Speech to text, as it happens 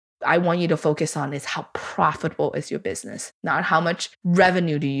I want you to focus on is how profitable is your business, not how much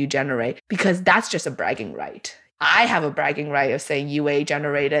revenue do you generate, because that's just a bragging right. I have a bragging right of saying UA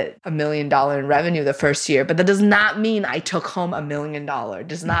generated $1 million in revenue the first year, but that does not mean I took home $1 million.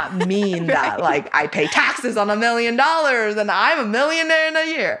 Does not mean that like I pay taxes on $1 million and I'm a millionaire in a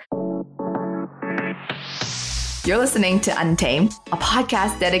year. You're listening to Untamed, a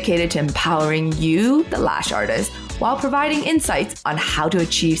podcast dedicated to empowering you, the lash artist, while providing insights on how to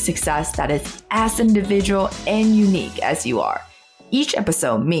achieve success that is as individual and unique as you are. Each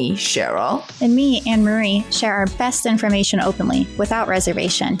episode, me, Cheryl, and me, Anne-Marie, share our best information openly, without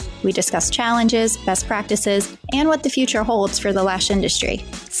reservation. We discuss challenges, best practices, and what the future holds for the lash industry.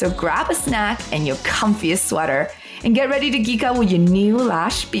 So grab a snack and your comfiest sweater and get ready to geek out with your new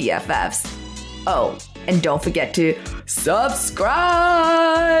lash BFFs. Oh, and don't forget to subscribe!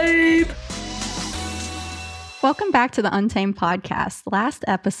 Welcome back to the Untamed podcast. Last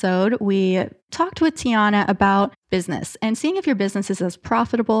episode, we talked with Tiana about business and seeing if your business is as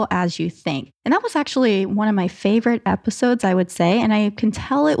profitable as you think. And that was actually one of my favorite episodes, I would say. And I can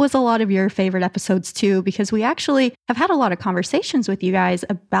tell it was a lot of your favorite episodes too, because we actually have had a lot of conversations with you guys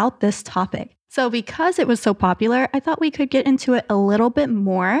about this topic. So because it was so popular, I thought we could get into it a little bit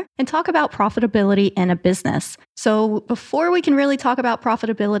more and talk about profitability in a business. So before we can really talk about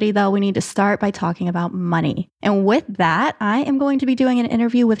profitability, though, we need to start by talking about money. And with that, I am going to be doing an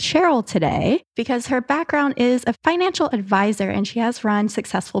interview with Cheryl today because her background is a financial advisor and she has run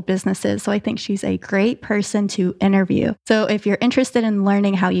successful businesses. So I think she's a great person to interview. So if you're interested in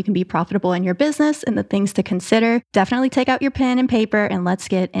learning how you can be profitable in your business and the things to consider, definitely take out your pen and paper and let's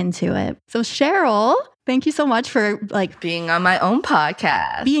get into it. So Cheryl, thank you so much for being on my own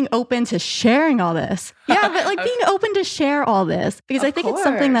podcast, being open to sharing all this. Yeah, but being open to share all this because I think it's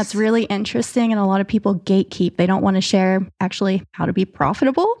something that's really interesting and a lot of people gatekeep. They don't want to share actually how to be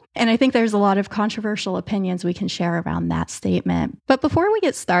profitable. And I think there's a lot of controversial opinions we can share around that statement. But before we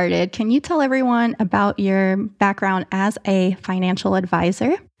get started, can you tell everyone about your background as a financial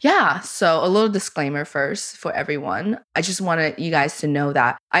advisor? Yeah. So a little disclaimer first for everyone. I just wanted you guys to know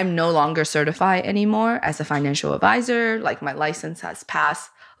that I'm no longer certified anymore as a financial advisor. Like my license has passed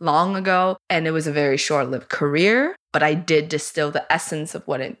long ago and it was a very short-lived career. But I did distill the essence of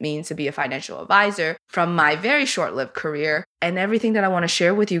what it means to be a financial advisor from my very short-lived career. And everything that I want to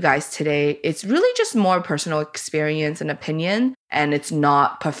share with you guys today, it's really just more personal experience and opinion. And it's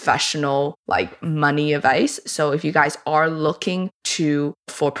not professional money advice. So if you guys are looking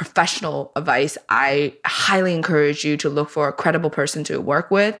for professional advice, I highly encourage you to look for a credible person to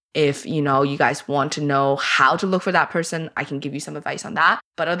work with. If you guys want to know how to look for that person, I can give you some advice on that.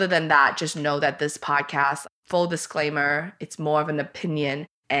 But other than that, just know that this podcast, full disclaimer, it's more of an opinion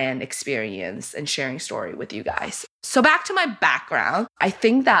and experience and sharing story with you guys. So back to my background, I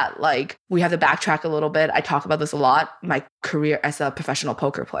think that we have to backtrack a little bit. I talk about this a lot, my career as a professional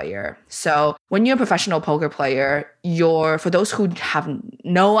poker player. So when you're a professional poker player, for those who have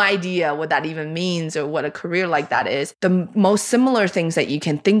no idea what that even means or what a career like that is, the most similar things that you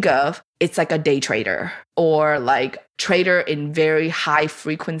can think of, it's like a day trader or trader in very high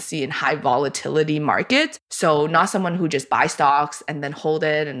frequency and high volatility markets. So not someone who just buys stocks and then hold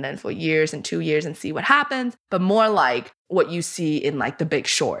it and then for years and 2 years and see what happens, but more like what you see in The Big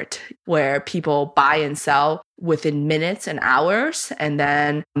Short, where people buy and sell within minutes and hours and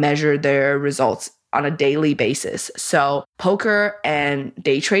then measure their results on a daily basis. So poker and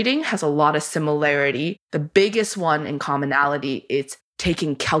day trading has a lot of similarity. The biggest one in commonality is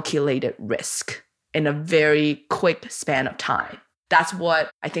taking calculated risk in a very quick span of time. That's what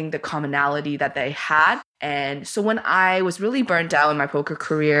I think the commonality that they had. And so when I was really burnt out in my poker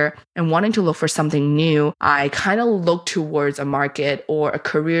career and wanting to look for something new, I kind of looked towards a market or a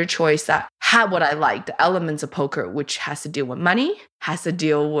career choice that had what I liked, the elements of poker, which has to deal with money, has to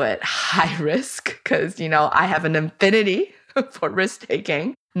deal with high risk, because, I have an affinity for risk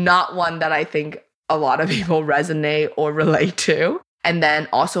taking, not one that I think a lot of people resonate or relate to. And then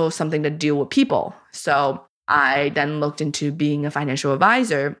also something to deal with people. So I then looked into being a financial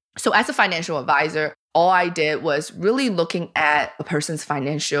advisor. So as a financial advisor, all I did was really looking at a person's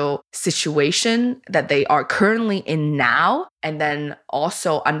financial situation that they are currently in now, and then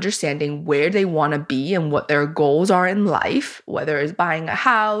also understanding where they want to be and what their goals are in life, whether it's buying a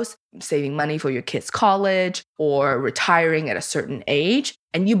house, saving money for your kids' college, or retiring at a certain age.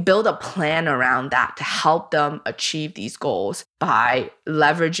 And you build a plan around that to help them achieve these goals by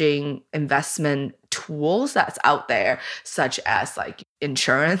leveraging investment tools that's out there, such as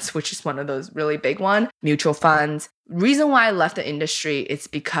insurance, which is one of those really big ones, mutual funds, reason why I left the industry is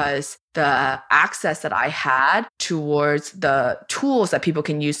because the access that I had towards the tools that people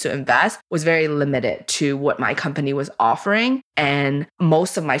can use to invest was very limited to what my company was offering. And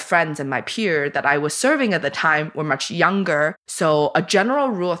most of my friends and my peers that I was serving at the time were much younger. So a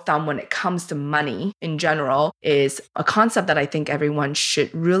general rule of thumb when it comes to money in general is a concept that I think everyone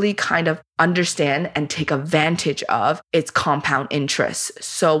should really kind of understand and take advantage of. It's compound interest.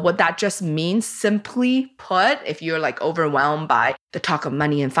 So what that just means, simply put, if you're like overwhelmed by the talk of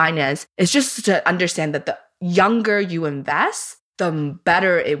money and finance, is just to understand that the younger you invest, the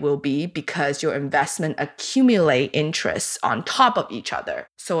better it will be because your investment accumulate interests on top of each other.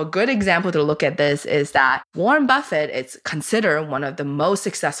 So a good example to look at this is that Warren Buffett is considered one of the most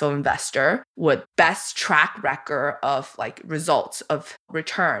successful investor with best track record of like results of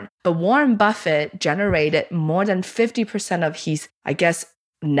return. But Warren Buffett generated more than 50% of his, I guess,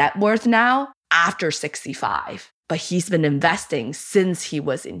 net worth now after 65. But he's been investing since he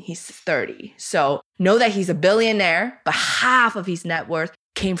was in his 30s. So know that he's a billionaire, but half of his net worth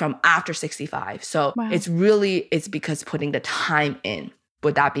came from after 65. So Wow. it's because putting the time in.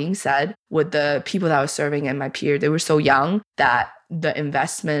 With that being said, with the people that I was serving and my peer, they were so young that the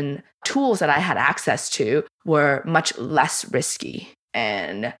investment tools that I had access to were much less risky.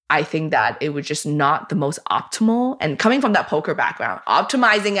 And I think that it was just not the most optimal. And coming from that poker background,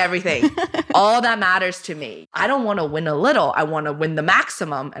 optimizing everything, all that matters to me. I don't want to win a little. I want to win the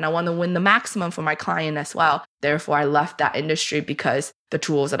maximum. And I want to win the maximum for my client as well. Therefore, I left that industry because the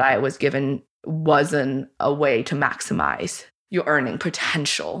tools that I was given wasn't a way to maximize your earning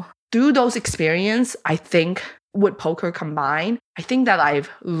potential. Through those experiences, I think with poker combined, I think that I've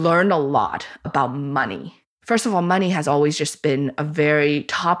learned a lot about money. First of all, money has always just been a very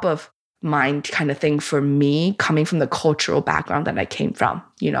top of mind kind of thing for me, coming from the cultural background that I came from.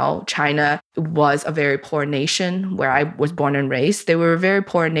 You know, China was a very poor nation where I was born and raised. They were a very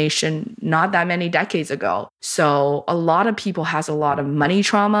poor nation not that many decades ago. So a lot of people has a lot of money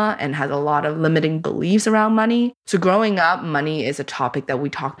trauma and has a lot of limiting beliefs around money. So growing up, money is a topic that we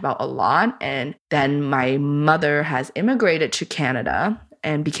talked about a lot. And then my mother has immigrated to Canada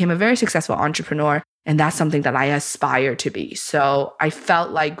and became a very successful entrepreneur. And that's something that I aspire to be. So I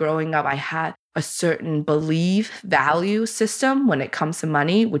felt like growing up, I had a certain belief value system when it comes to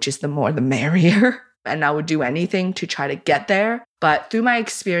money, which is the more the merrier. And I would do anything to try to get there. But through my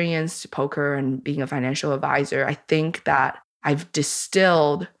experience, poker and being a financial advisor, I think that I've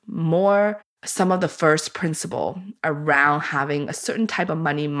distilled more some of the first principle around having a certain type of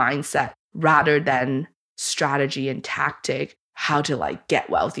money mindset rather than strategy and tactic, how to like get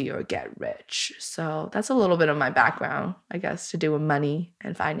wealthy or get rich. So that's a little bit of my background, I guess, to do with money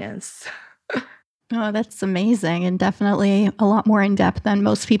and finance. Oh, that's amazing, and definitely a lot more in depth than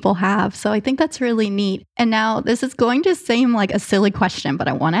most people have. So I think that's really neat. And now this is going to seem like a silly question, but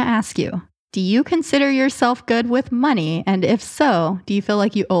I want to ask you, do you consider yourself good with money? And if so, do you feel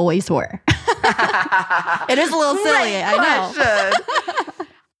like you always were? It is a little silly, I know.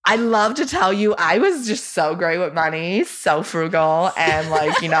 I love to tell you, I was just so great with money, so frugal and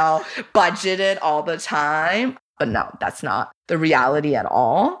like, you know, budgeted all the time. But no, that's not the reality at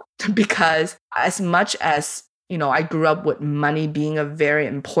all. Because as much as, you know, I grew up with money being a very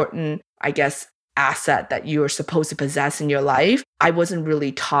important, I guess, asset that you're supposed to possess in your life, I wasn't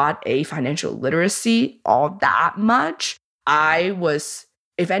really taught a financial literacy all that much. I was,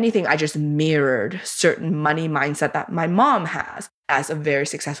 if anything, I just mirrored certain money mindset that my mom has as a very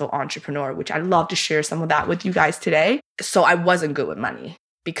successful entrepreneur, which I'd love to share some of that with you guys today. So I wasn't good with money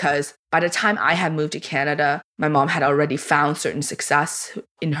because by the time I had moved to Canada, my mom had already found certain success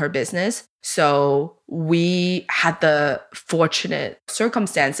in her business. So we had the fortunate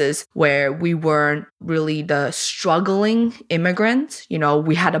circumstances where we weren't really the struggling immigrant. You know,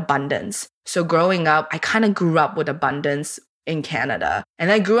 we had abundance. So growing up, I kind of grew up with abundance in Canada.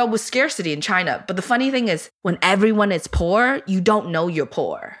 And I grew up with scarcity in China. But the funny thing is, when everyone is poor, you don't know you're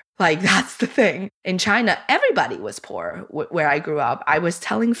poor. Like, that's the thing. In China, everybody was poor where I grew up. I was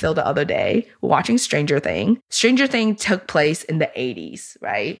telling Phil the other day, watching Stranger Things. Stranger Things took place in the 80s,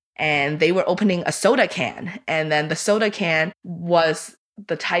 right? And they were opening a soda can. And then the soda can was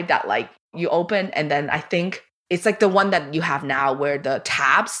the type that like you open and then I think it's like the one that you have now where the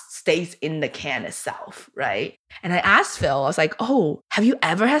tabs stays in the can itself, right? And I asked Phil, I was like, oh, have you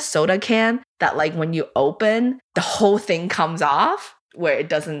ever had soda can that like when you open, the whole thing comes off where it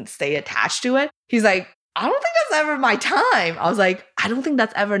doesn't stay attached to it? He's like, I don't think that's ever my time. I was like, I don't think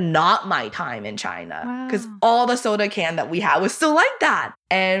that's ever not my time in China, because Wow. all the soda can that we had was still like that.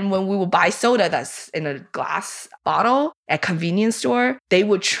 And when we would buy soda that's in a glass bottle at convenience store, they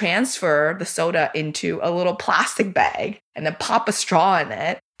would transfer the soda into a little plastic bag and then pop a straw in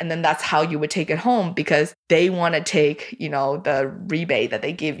it. And then that's how you would take it home, because they want to take, the rebate that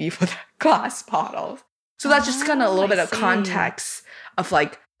they give you for the glass bottles. So that's just kind of a little bit of context of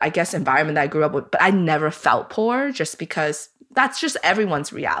I guess, environment that I grew up with. But I never felt poor, just because that's just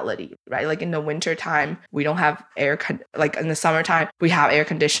everyone's reality, right? Like in the wintertime, we don't have in the summertime, we have air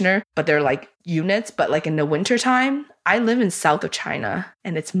conditioner, but they're units. But in the wintertime, I live in south of China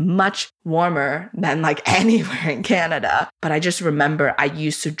and it's much warmer than anywhere in Canada. But I just remember I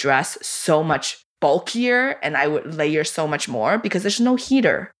used to dress so much bulkier and I would layer so much more because there's no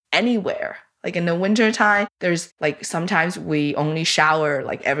heater anywhere. In the wintertime, there's sometimes we only shower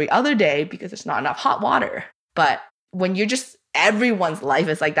every other day because there's not enough hot water. But when everyone's life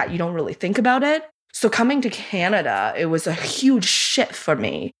is like that, you don't really think about it. So coming to Canada, it was a huge shift for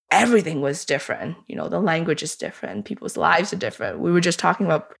me. Everything was different. The language is different. People's lives are different. We were just talking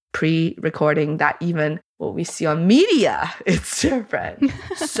about pre-recording that even what we see on media, it's different.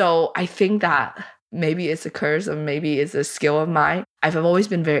 So I think that maybe it's a curse or maybe it's a skill of mine. I've always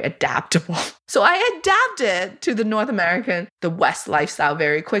been very adaptable. So I adapted to the West lifestyle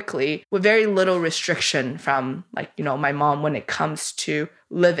very quickly with very little restriction from my mom when it comes to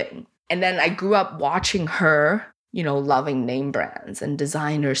living. And then I grew up watching her, loving name brands and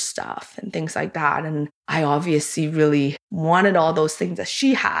designer stuff and things like that. And I obviously really wanted all those things that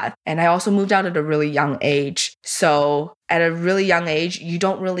she had. And I also moved out at a really young age. So at a really young age, you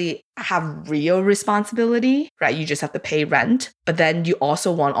don't really have real responsibility, right? You just have to pay rent. But then you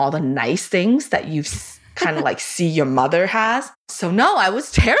also want all the nice things that you've kind of see your mother has. So no, I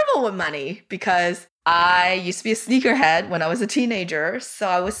was terrible with money because I used to be a sneakerhead when I was a teenager. So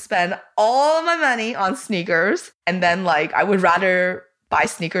I would spend all of my money on sneakers. And then I would rather buy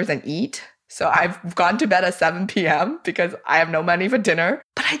sneakers than eat. So I've gone to bed at 7 p.m. because I have no money for dinner.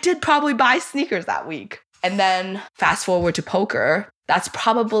 But I did probably buy sneakers that week. And then fast forward to poker. That's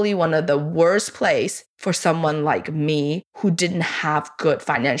probably one of the worst place for someone like me who didn't have good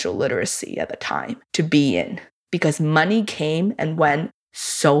financial literacy at the time to be in, because money came and went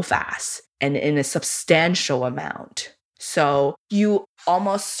so fast and in a substantial amount. So you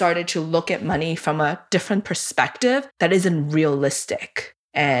almost started to look at money from a different perspective that isn't realistic.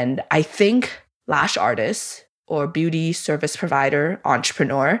 And I think lash artists or beauty service provider,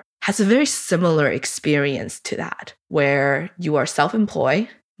 entrepreneur has a very similar experience to that, where you are self-employed,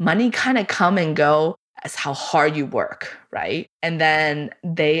 money kind of come and go as how hard you work, right? And then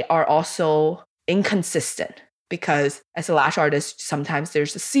they are also inconsistent because as a lash artist, sometimes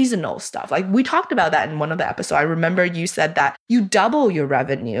there's the seasonal stuff. We talked about that in one of the episodes. I remember you said that you double your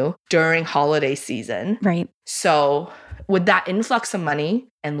revenue during holiday season. Right. So with that influx of money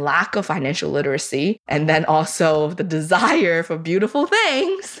and lack of financial literacy, and then also the desire for beautiful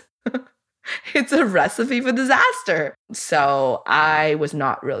things, it's a recipe for disaster. So I was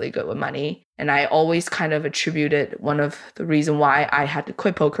not really good with money. And I always kind of attributed one of the reason why I had to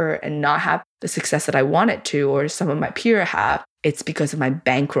quit poker and not have the success that I wanted to, or some of my peers have, it's because of my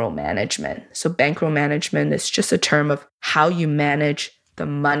bankroll management. So bankroll management is just a term of how you manage the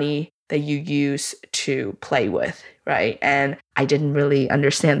money that you use to play with, right? And I didn't really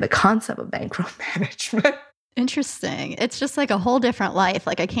understand the concept of bankroll management. Interesting. It's just a whole different life.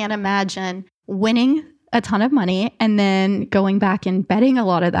 I can't imagine winning a ton of money and then going back and betting a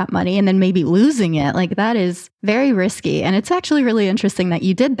lot of that money and then maybe losing it. That is very risky. And it's actually really interesting that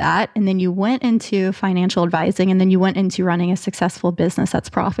you did that. And then you went into financial advising and then you went into running a successful business that's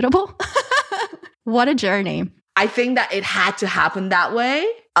profitable. What a journey. I think that it had to happen that way.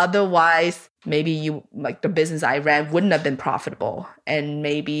 Otherwise, maybe the business I ran wouldn't have been profitable. And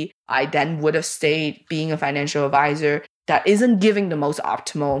maybe I then would have stayed being a financial advisor that isn't giving the most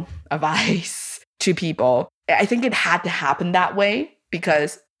optimal advice to people. I think it had to happen that way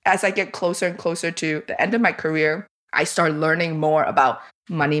because as I get closer and closer to the end of my career, I start learning more about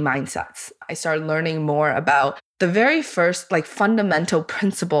money mindsets. I started learning more about the very first fundamental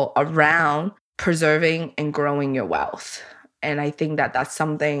principle around preserving and growing your wealth. And I think that that's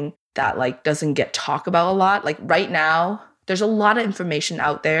something that doesn't get talked about a lot. Right now, there's a lot of information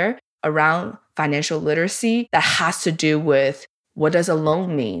out there around financial literacy that has to do with what does a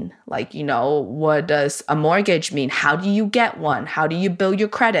loan mean? What does a mortgage mean? How do you get one? How do you build your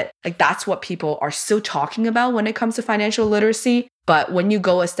credit? That's what people are still talking about when it comes to financial literacy. But when you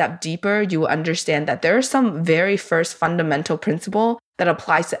go a step deeper, you will understand that there are some very first fundamental principle that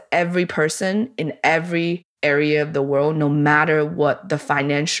applies to every person in every area of the world, no matter what the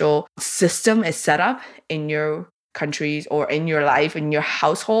financial system is set up in your countries or in your life, in your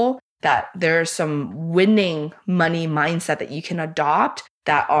household, that there's some winning money mindset that you can adopt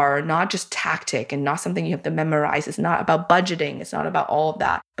that are not just tactic and not something you have to memorize. It's not about budgeting. It's not about all of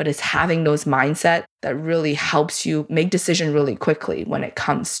that, but it's having those mindset that really helps you make decisions really quickly when it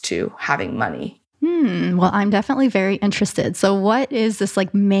comes to having money. Well, I'm definitely very interested. So what is this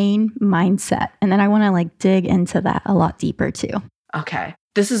like main mindset? And then I want to like dig into that a lot deeper too. Okay.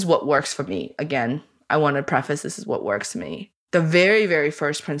 This is what works for me. Again, I want to preface this is what works for me. The very, very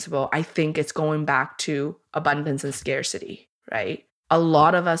first principle, I think it's going back to abundance and scarcity, right? A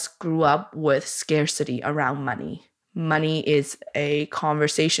lot of us grew up with scarcity around money. Money is a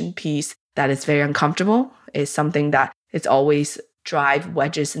conversation piece that is very uncomfortable. It's something that it's always drive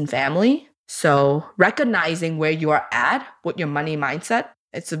wedges in family. So recognizing where you are at with your money mindset,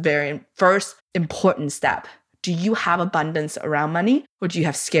 it's a very first important step. Do you have abundance around money or do you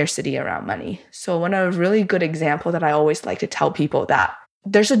have scarcity around money? So one of a really good example that I always like to tell people that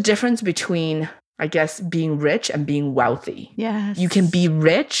there's a difference between, I guess, being rich and being wealthy. Yes. You can be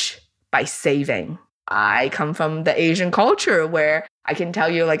rich by saving. I come from the Asian culture where I can tell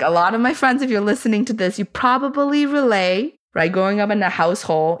you, like a lot of my friends, if you're listening to this, you probably relate, right? Growing up in a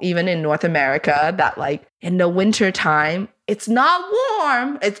household, even in North America, that like in the winter time, it's not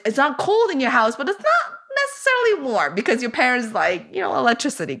warm. It's not cold in your house, but it's not necessarily warm because your parents like,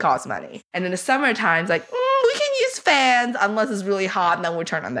 electricity costs money. And in the summer times, like, we can use fans unless it's really hot and then we'll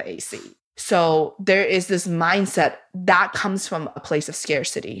turn on the AC. So there is this mindset that comes from a place of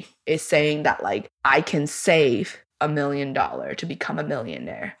scarcity. It's saying that like, I can save $1 million to become a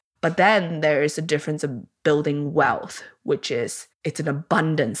millionaire. But then there is a difference of building wealth, which is it's an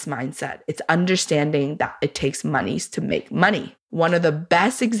abundance mindset. It's understanding that it takes monies to make money. One of the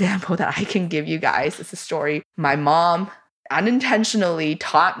best examples that I can give you guys is a story. My mom unintentionally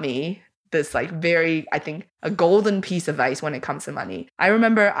taught me this like very, I think, a golden piece of advice when it comes to money. I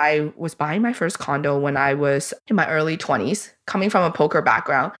remember I was buying my first condo when I was in my early 20s. Coming from a poker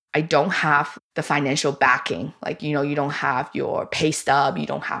background, I don't have the financial backing. Like, you don't have your pay stub, you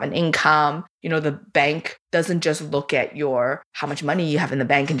don't have an income. The bank doesn't just look at how much money you have in the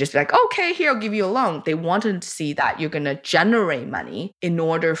bank and just be like, okay, here, I'll give you a loan. They wanted to see that you're going to generate money in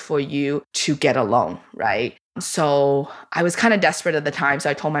order for you to get a loan, right? So I was kind of desperate at the time. So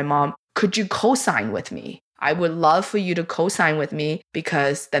I told my mom, could you co-sign with me? I would love for you to co-sign with me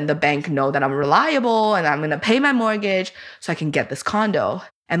because then the bank know that I'm reliable and I'm going to pay my mortgage so I can get this condo.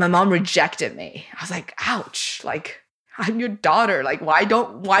 And my mom rejected me. I was like, ouch, like I'm your daughter. Like,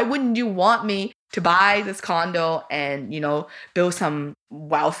 why wouldn't you want me to buy this condo and, build some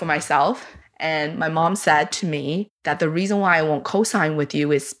wealth for myself? And my mom said to me that the reason why I won't co-sign with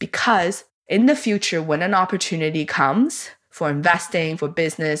you is because in the future, when an opportunity comes for investing, for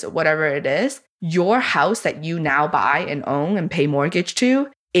business, or whatever it is, your house that you now buy and own and pay mortgage to,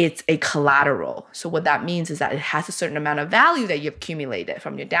 it's a collateral. So what that means is that it has a certain amount of value that you've accumulated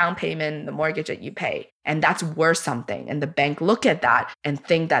from your down payment, the mortgage that you pay. And that's worth something. And the bank look at that and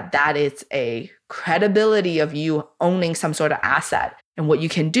think that that is a credibility of you owning some sort of asset. And what you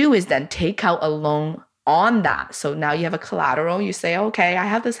can do is then take out a loan on that. So now you have a collateral. You say, okay, I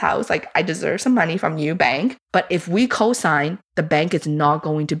have this house. Like I deserve some money from you, bank. But if we co-sign, the bank is not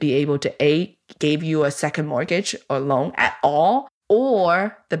going to be able to give you a second mortgage or loan at all.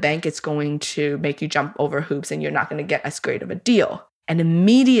 Or the bank is going to make you jump over hoops and you're not going to get as great of a deal. And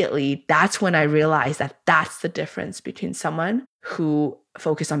immediately, that's when I realized that that's the difference between someone who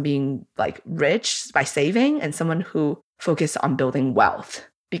focused on being like rich by saving and someone who focused on building wealth.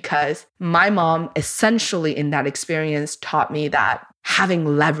 Because my mom essentially in that experience taught me that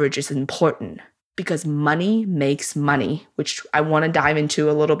having leverage is important because money makes money, which I want to dive into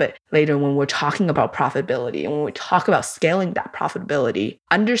a little bit later when we're talking about profitability. And when we talk about scaling that profitability,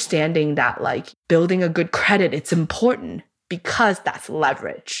 understanding that like building a good credit, it's important because that's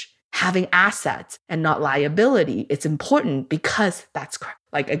leverage. Having assets and not liability, it's important because that's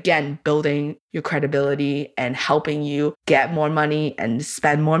like, again, building your credibility and helping you get more money and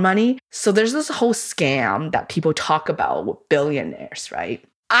spend more money. So there's this whole scam that people talk about with billionaires, right?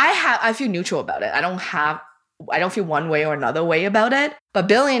 I feel neutral about it. I don't feel one way or another way about it. But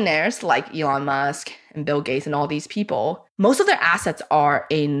billionaires like Elon Musk and Bill Gates and all these people, most of their assets are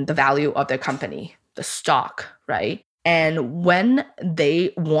in the value of their company, the stock, right? And when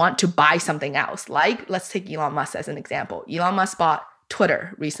they want to buy something else, like let's take Elon Musk as an example. Elon Musk bought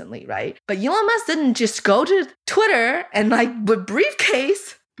Twitter recently, right? But Elon Musk didn't just go to Twitter and like with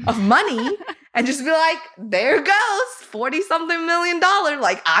briefcase of money and just be like, there goes $40-something million.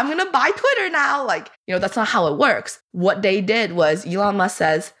 Like, I'm going to buy Twitter now. Like, that's not how it works. What they did was Elon Musk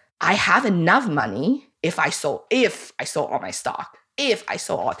says, I have enough money if I sold all my stock, if I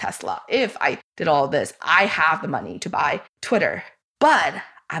sold all Tesla, if I did all this, I have the money to buy Twitter. But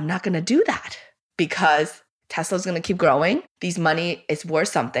I'm not going to do that because Tesla's going to keep growing. These money is worth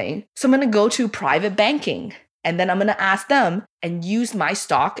something. So I'm going to go to private banking. And then I'm going to ask them and use my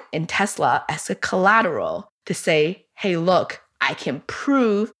stock in Tesla as a collateral to say, hey, look, I can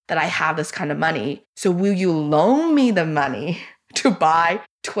prove that I have this kind of money. So will you loan me the money to buy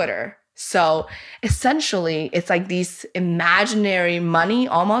Twitter? So essentially, it's like these imaginary money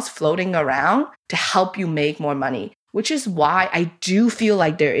almost floating around to help you make more money, which is why I do feel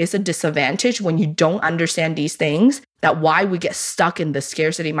like there is a disadvantage when you don't understand these things, that why we get stuck in the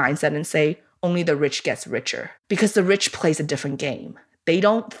scarcity mindset and say, only the rich gets richer, because the rich plays a different game. They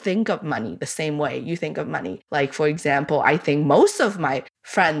don't think of money the same way you think of money. Like, for example, I think most of my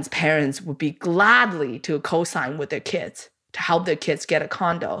friends' parents would be gladly to co-sign with their kids to help their kids get a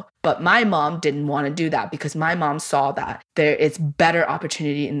condo. But my mom didn't want to do that because my mom saw that there is better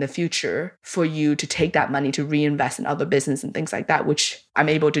opportunity in the future for you to take that money to reinvest in other business and things like that, which I'm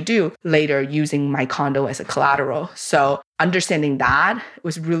able to do later using my condo as a collateral. So understanding that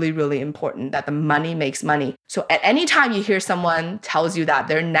was really, really important, that the money makes money. So at any time you hear someone tells you that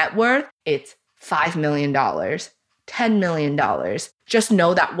their net worth, it's $5 million, $10 million, just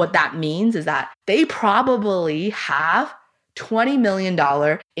know that what that means is that they probably have $20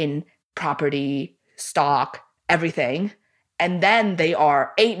 million in property, stock, everything. And then they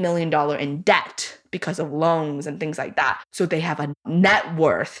are $8 million in debt because of loans and things like that. So they have a net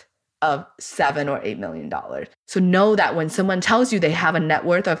worth of $7 or $8 million. So know that when someone tells you they have a net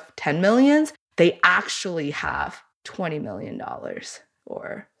worth of 10 millions, they actually have $20 million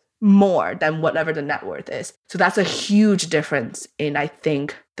or more than whatever the net worth is. So that's a huge difference in, I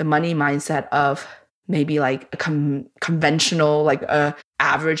think, the money mindset of maybe like a conventional, like a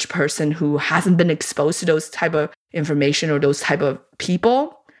average person who hasn't been exposed to those type of information or those type of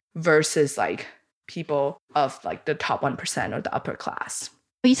people versus like people of like the top 1% or the upper class.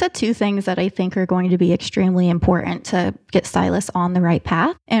 You said two things that I think are going to be extremely important to get stylists on the right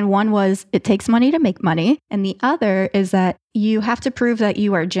path. And one was it takes money to make money. And the other is that you have to prove that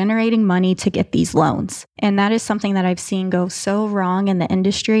you are generating money to get these loans. And that is something that I've seen go so wrong in the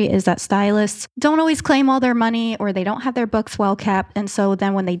industry, is that stylists don't always claim all their money, or they don't have their books well kept. And so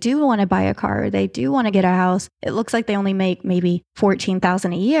then when they do want to buy a car, or they do want to get a house, it looks like they only make maybe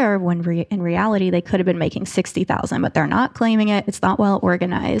 $14,000 a year when in reality, they could have been making $60,000, but they're not claiming it. It's not well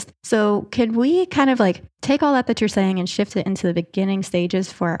organized. So could we kind of like take all that you're saying and shift it into the beginning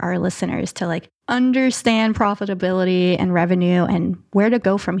stages for our listeners to like understand profitability and revenue and where to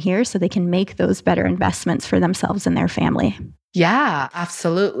go from here so they can make those better investments for themselves and their family? Yeah,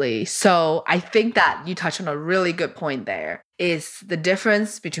 absolutely. So I think that you touched on a really good point there, is the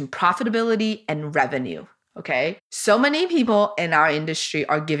difference between profitability and revenue. Okay. So many people in our industry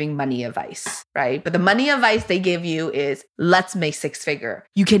are giving money advice, right? But the money advice they give you is, let's make 6-figure.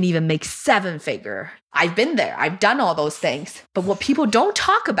 You can even make 7-figure. I've been there. I've done all those things. But what people don't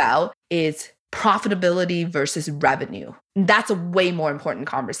talk about is profitability versus revenue. And that's a way more important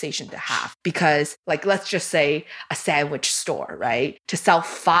conversation to have, because like, let's just say a sandwich store, right? To sell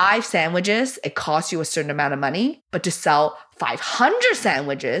 5 sandwiches, it costs you a certain amount of money, but to sell 500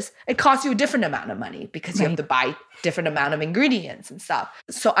 sandwiches, it costs you a different amount of money because you have to buy different amount of ingredients and stuff.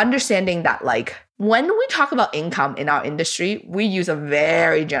 So understanding that, like, when we talk about income in our industry, we use a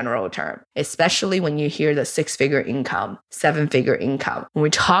very general term, especially when you hear the 6-figure income, 7-figure income. When we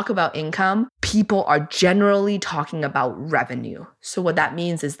talk about income, people are generally talking about revenue. So what that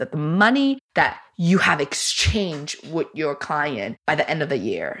means is that the money that you have exchanged with your client by the end of the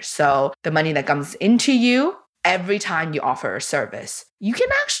year. So the money that comes into you every time you offer a service, you can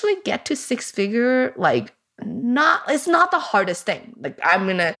actually get to 6-figure, like, it's not the hardest thing. Like, I'm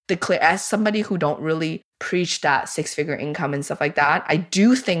going to declare, as somebody who don't really preach that 6-figure income and stuff like that, I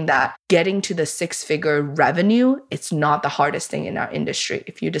do think that getting to the 6-figure revenue, it's not the hardest thing in our industry.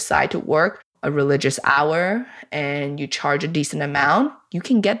 If you decide to work a religious hour and you charge a decent amount, you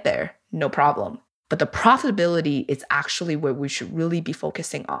can get there, no problem. But the profitability is actually where we should really be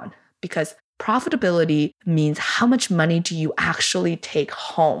focusing on, because profitability means how much money do you actually take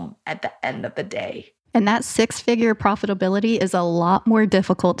home at the end of the day. And that 6-figure profitability is a lot more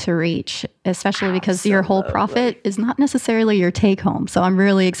difficult to reach, especially because your whole profit is not necessarily your take home. So I'm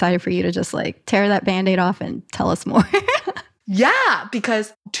really excited for you to just like tear that Band-Aid off and tell us more. Yeah,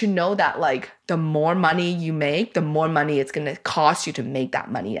 because to know that like the more money you make, the more money it's going to cost you to make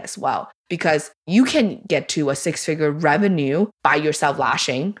that money as well. Because you can get to a 6-figure revenue by yourself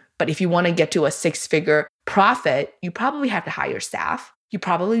lashing. But if you want to get to a 6-figure profit, you probably have to hire staff. You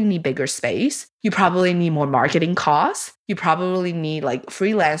probably need bigger space. You probably need more marketing costs. You probably need like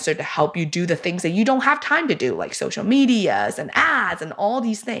freelancer to help you do the things that you don't have time to do, like social medias and ads and all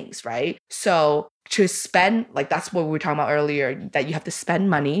these things, right? So to spend, like that's what we were talking about earlier, that you have to spend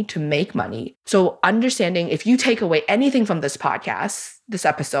money to make money. So understanding, if you take away anything from this podcast, this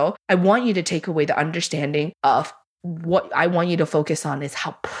episode, I want you to take away the understanding of what I want you to focus on is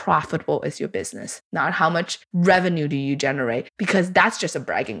how profitable is your business, not how much revenue do you generate, because that's just a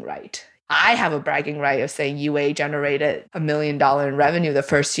bragging right. I have a bragging right of saying UA generated $1 million in revenue the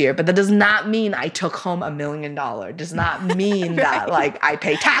first year, but that does not mean I took home $1 million. Does not mean that like I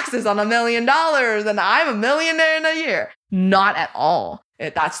pay taxes on $1 million and I'm a millionaire in a year. Not at all.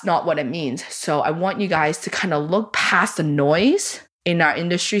 That's not what it means. So I want you guys to kind of look past the noise in our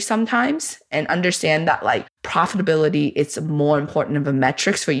industry sometimes and understand that like profitability, it's more important of a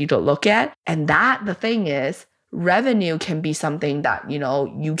metrics for you to look at. And that the thing is, revenue can be something that, you know,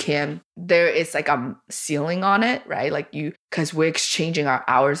 there is like a ceiling on it, right? Like because we're exchanging our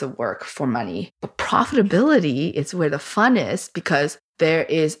hours of work for money. But profitability is where the fun is, because there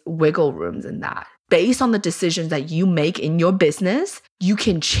is wiggle rooms in that. Based on the decisions that you make in your business, you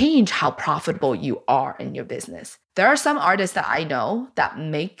can change how profitable you are in your business. There are some artists that I know that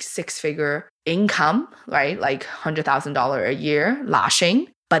make 6-figure income, right? Like $100,000 a year lashing,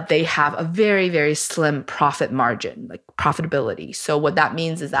 but they have a very, very slim profit margin, like profitability. So what that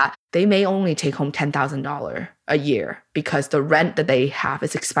means is that they may only take home $10,000 a year because the rent that they have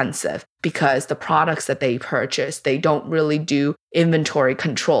is expensive, because the products that they purchase, they don't really do inventory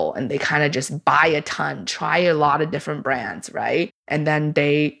control and they kind of just buy a ton, try a lot of different brands, right? And then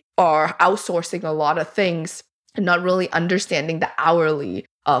they are outsourcing a lot of things and not really understanding the hourly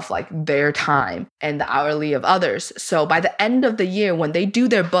of like their time and the hourly of others. So by the end of the year, when they do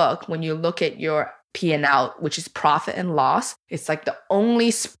their book, when you look at your P&L, which is profit and loss, it's like the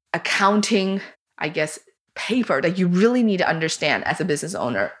only accounting, I guess, paper that you really need to understand as a business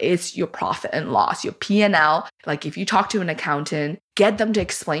owner is your profit and loss, your P&L. Like if you talk to an accountant, get them to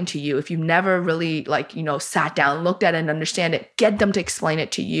explain to you. If you've never really like, you know, sat down, looked at it and understand it, get them to explain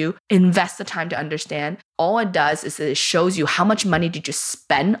it to you. Invest the time to understand. All it does is it shows you how much money did you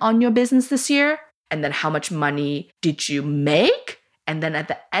spend on your business this year, and then how much money did you make? And then at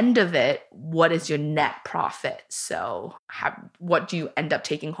the end of it, what is your net profit? So what do you end up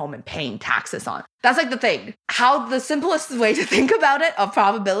taking home and paying taxes on? That's like the thing. How the simplest way to think about it of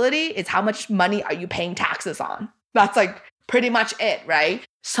probability is how much money are you paying taxes on? That's like pretty much it, right?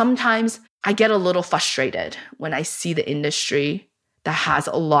 Sometimes I get a little frustrated when I see the industry that has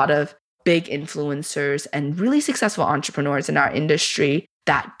a lot of big influencers and really successful entrepreneurs in our industry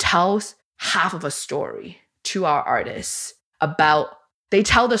that tells half of a story to our artists about, they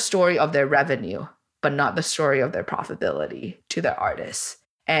tell the story of their revenue, but not the story of their profitability to their artists.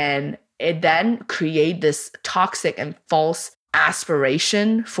 And it then create this toxic and false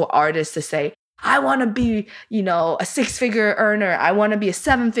aspiration for artists to say, I want to be, you know, a 6-figure earner. I want to be a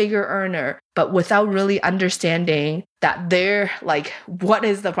 7-figure earner, but without really understanding that they're like, what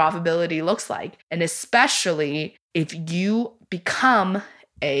is the profitability looks like? And especially if you become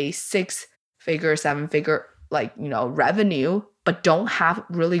a 6-figure, 7-figure, like, you know, revenue, but don't have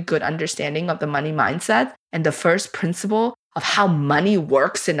really good understanding of the money mindset and the first principle of how money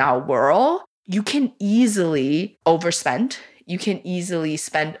works in our world, you can easily overspend. You can easily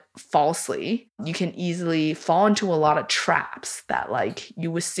spend falsely. You can easily fall into a lot of traps that like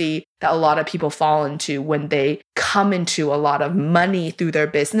you would see that a lot of people fall into when they come into a lot of money through their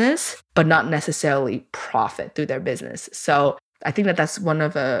business, but not necessarily profit through their business. So I think that that's one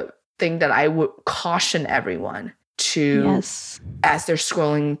of the thing that I would caution everyone to, as they're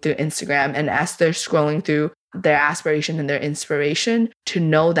scrolling through Instagram and as they're scrolling through their aspiration and their inspiration, to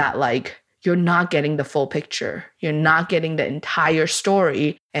know that like you're not getting the full picture. You're not getting the entire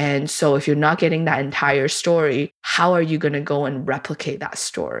story. And so if you're not getting that entire story, how are you going to go and replicate that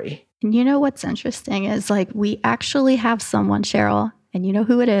story? You know what's interesting is like we actually have someone, Cheryl, and you know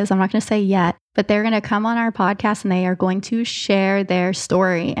who it is. I'm not going to say yet, but they're going to come on our podcast and they are going to share their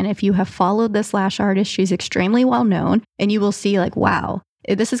story. And if you have followed this lash artist, she's extremely well known, and you will see like, wow,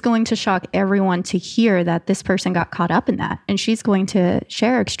 this is going to shock everyone to hear that this person got caught up in that. And she's going to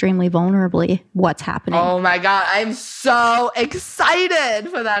share extremely vulnerably what's happening. Oh my God, I'm so excited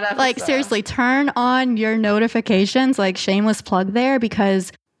for that episode. Like seriously, turn on your notifications, like shameless plug there,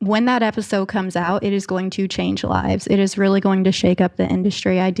 because when that episode comes out, it is going to change lives. It is really going to shake up the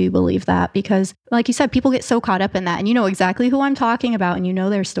industry. I do believe that because, like you said, people get so caught up in that, and you know exactly who I'm talking about, and you know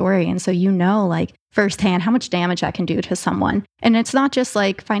their story. And so you know, like, firsthand how much damage that can do to someone. And it's not just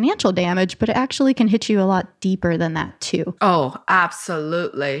like financial damage, but it actually can hit you a lot deeper than that too. Oh,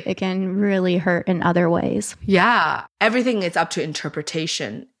 absolutely. It can really hurt in other ways. Yeah. Everything is up to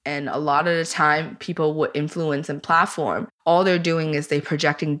interpretation. And a lot of the time, people with influence and platform, all they're doing is they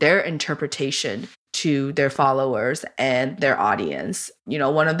projecting their interpretation to their followers and their audience. You know,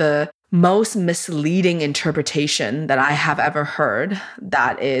 one of the most misleading interpretation that I have ever heard,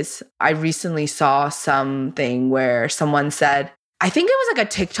 that is, I recently saw something where someone said, I think it was like a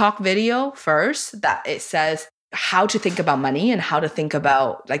TikTok video first, that it says how to think about money and how to think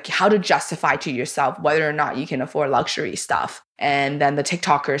about, like, how to justify to yourself whether or not you can afford luxury stuff. And then the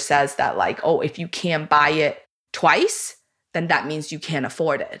TikToker says that, like, oh, if you can't buy it twice, then that means you can't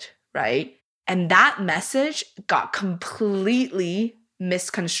afford it, right? And that message got completely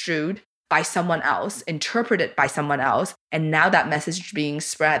misconstrued by someone else, interpreted by someone else. And now that message is being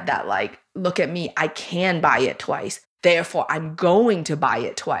spread that, like, look at me, I can buy it twice. Therefore, I'm going to buy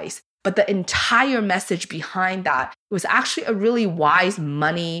it twice. But the entire message behind that was actually a really wise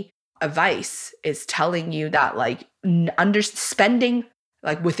money advice, is telling you that, like, spending,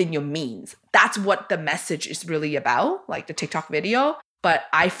 like, within your means. That's what the message is really about, like the TikTok video. But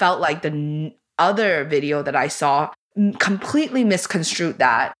I felt like the other video that I saw completely misconstrued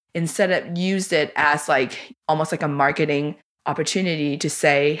that, instead of used it as, like, almost like a marketing opportunity to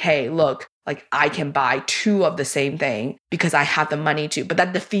say, hey, look, like, I can buy two of the same thing because I have the money to. But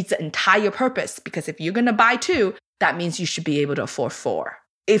that defeats the entire purpose, because if you're going to buy two, that means you should be able to afford four,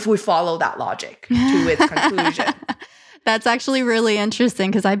 if we follow that logic to its conclusion. That's actually really interesting,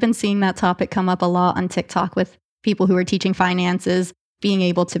 because I've been seeing that topic come up a lot on TikTok with people who are teaching finances, being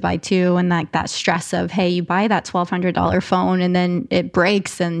able to buy two, and like that stress of, hey, you buy that $1,200 phone and then it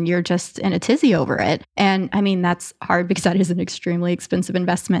breaks and you're just in a tizzy over it. And I mean, that's hard because that is an extremely expensive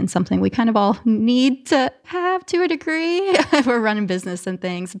investment and something we kind of all need to have to a degree if we're running business and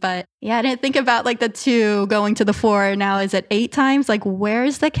things. But yeah, I didn't think about like the 2 going to the 4. Now is it 8 times? Like,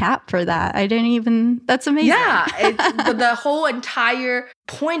 where's the cap for that? I didn't even, that's amazing. Yeah. The whole entire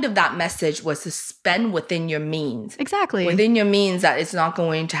point of that message was to spend within your means. Exactly. Within your means, that it's not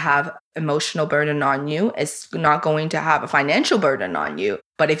going to have emotional burden on you. It's not going to have a financial burden on you.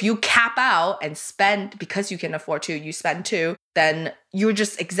 But if you cap out and spend because you can afford to, you spend 2, then you're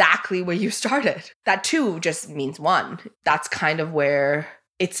just exactly where you started. That 2 just means 1. That's kind of where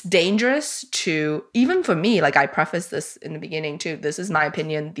it's dangerous to, even for me, like I prefaced this in the beginning too, this is my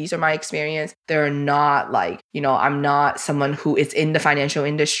opinion, these are my experience. They're not like, you know, I'm not someone who is in the financial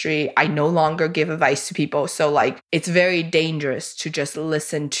industry. I no longer give advice to people. So like, it's very dangerous to just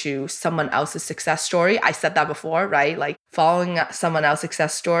listen to someone else's success story. I said that before, right? Like following someone else's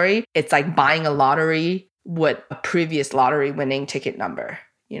success story, it's like buying a lottery with a previous lottery winning ticket number,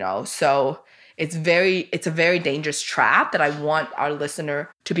 you know? So it's a very dangerous trap that I want our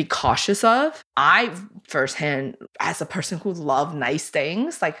listener to be cautious of. I firsthand, as a person who loves nice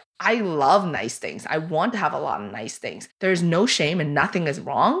things, like I love nice things. I want to have a lot of nice things. There's no shame and nothing is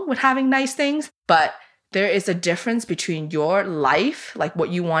wrong with having nice things, but there is a difference between your life, like what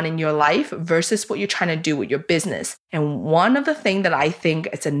you want in your life, versus what you're trying to do with your business. And one of the things that I think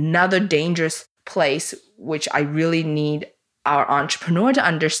it's another dangerous place, which I really need our entrepreneur to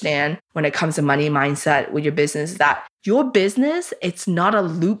understand when it comes to money mindset with your business, that your business, it's not a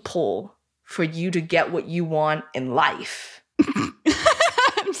loophole for you to get what you want in life.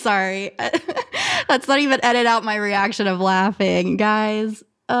 I'm sorry. Let's not even edit out my reaction of laughing. Guys,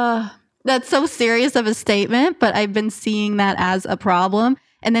 that's so serious of a statement, but I've been seeing that as a problem.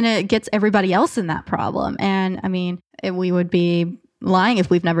 And then it gets everybody else in that problem. And I mean, we would be lying if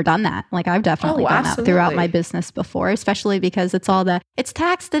we've never done that. Like I've definitely done that throughout my business before, especially because it's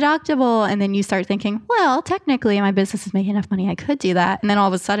tax deductible. And then you start thinking, well, technically my business is making enough money, I could do that. And then all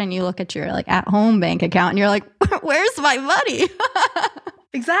of a sudden you look at your like at home bank account and you're like, where's my money?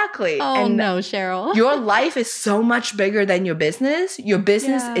 Exactly. Oh and no, Cheryl. Your life is so much bigger than your business. Your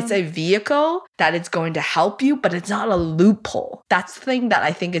business, it's a vehicle that it's going to help you, but it's not a loophole. That's the thing that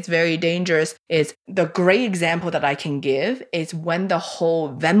I think is very dangerous. Is the great example that I can give is when the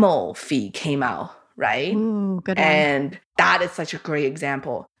whole Venmo fee came out, right? Ooh, good one. And that is such a great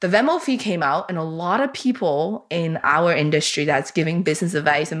example. The Venmo fee came out, and a lot of people in our industry that's giving business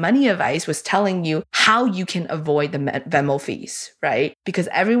advice and money advice was telling you how you can avoid the Venmo fees, right? Because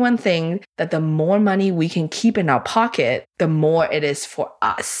everyone thinks that the more money we can keep in our pocket, the more it is for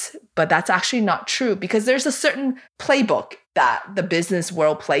us. But that's actually not true, because there's a certain playbook that the business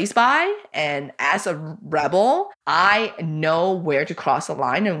world plays by. And as a rebel, I know where to cross the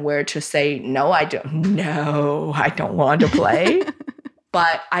line and where to say, no, I don't want to play.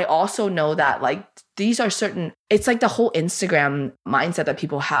 But I also know that like these are certain, it's like the whole Instagram mindset that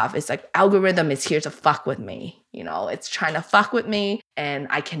people have. It's like algorithm is here to fuck with me. You know, it's trying to fuck with me and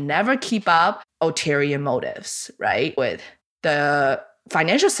I can never keep up ulterior motives, right? With the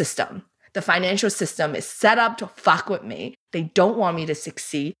financial system. The financial system is set up to fuck with me. They don't want me to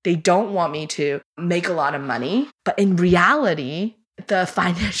succeed. They don't want me to make a lot of money. But in reality, the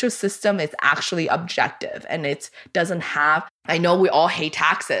financial system is actually objective and it doesn't have, I know we all hate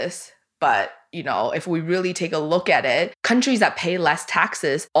taxes, but you know, if we really take a look at it, countries that pay less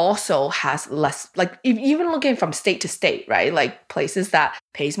taxes also has less, like even looking from state to state, right? Like places that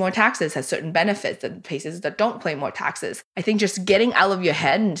pays more taxes has certain benefits and places that don't pay more taxes. I think just getting out of your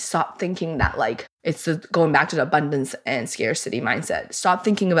head and stop thinking that like, it's going back to the abundance and scarcity mindset. Stop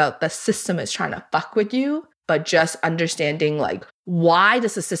thinking about the system is trying to fuck with you, but just understanding like, why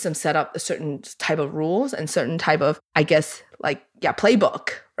does the system set up a certain type of rules and certain type of, I guess, like, playbook,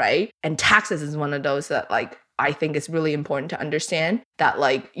 right? And taxes is one of those that like, I think it's really important to understand that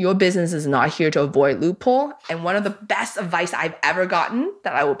like your business is not here to avoid loophole. And one of the best advice I've ever gotten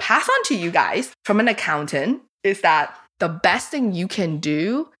that I will pass on to you guys from an accountant is that the best thing you can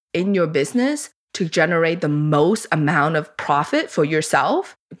do in your business to generate the most amount of profit for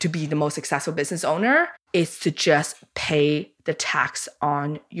yourself, to be the most successful business owner, is to just pay the tax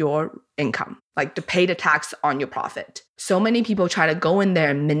on your income, like to pay the tax on your profit. So many people try to go in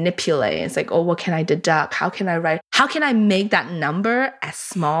there and manipulate. It's like, oh, what can I deduct? How can I write? How can I make that number as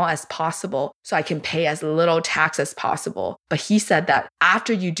small as possible so I can pay as little tax as possible? But he said that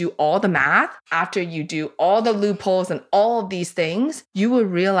after you do all the math, after you do all the loopholes and all of these things, you will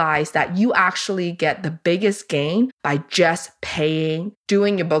realize that you actually get the biggest gain by just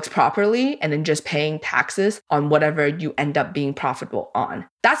doing your books properly and then just paying taxes on whatever you end up being profitable on.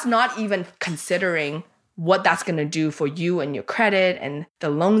 That's not even considering what that's going to do for you and your credit and the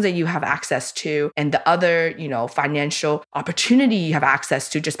loans that you have access to and the other, financial opportunity you have access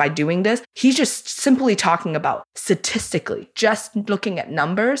to just by doing this. He's just simply talking about statistically, just looking at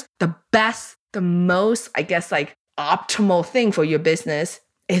numbers. The most, I guess, like optimal thing for your business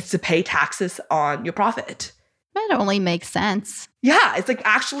is to pay taxes on your profit. That only makes sense. Yeah, it's like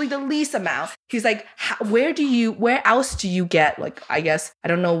actually the least amount. He's like, where else do you get, like, I guess, I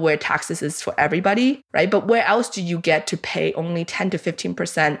don't know where taxes is for everybody, right? But where else do you get to pay only 10 to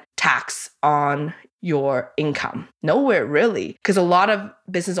 15% tax on your income? Nowhere really. Because a lot of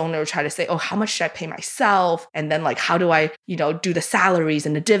business owners try to say, oh, how much should I pay myself? And then like, how do I, do the salaries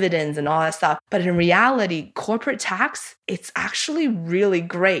and the dividends and all that stuff? But in reality, corporate tax, it's actually really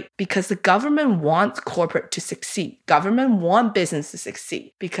great because the government wants corporate to succeed. Government want business to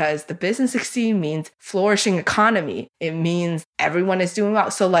succeed because the business succeed means flourishing economy. It means everyone is doing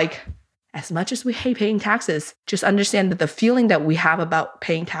well. So like, as much as we hate paying taxes, just understand that the feeling that we have about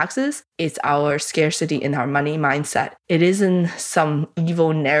paying taxes is our scarcity in our money mindset. It isn't some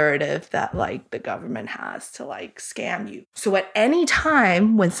evil narrative that like the government has to like scam you. So at any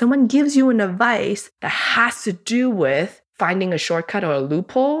time when someone gives you an advice that has to do with finding a shortcut or a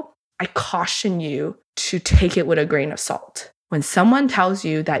loophole, I caution you to take it with a grain of salt. When someone tells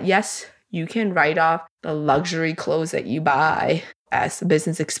you that, yes, you can write off the luxury clothes that you buy as a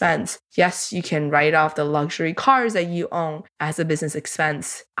business expense. Yes, you can write off the luxury cars that you own as a business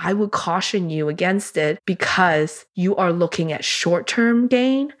expense. I would caution you against it because you are looking at short-term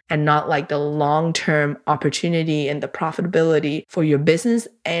gain and not like the long-term opportunity and the profitability for your business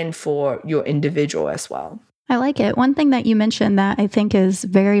and for your individual as well. I like it. One thing that you mentioned that I think is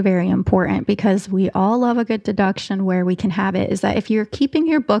very, very important because we all love a good deduction where we can have it is that if you're keeping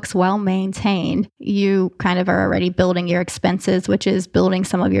your books well maintained, you kind of are already building your expenses, which is building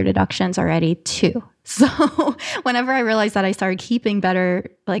some of your deductions already too. So whenever I realized that I started keeping better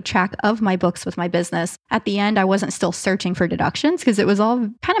track of my books with my business, at the end, I wasn't still searching for deductions because it was all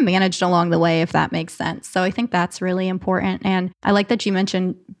kind of managed along the way, if that makes sense. So I think that's really important. And I like that you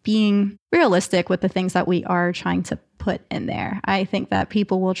mentioned being realistic with the things that we are trying to put in there. I think that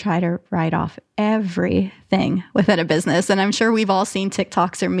people will try to write off everything within a business. And I'm sure we've all seen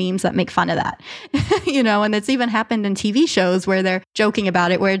TikToks or memes that make fun of that, and it's even happened in TV shows where they're joking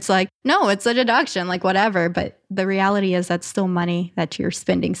about it, where it's like, no, it's a deduction, like whatever. But the reality is that's still money that you're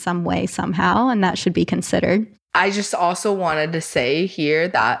spending some way, somehow, and that should be considered. I just also wanted to say here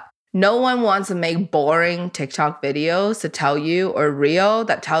that no one wants to make boring TikTok videos to tell you or reel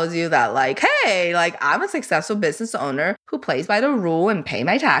that tells you that like, hey, like I'm a successful business owner who plays by the rule and pay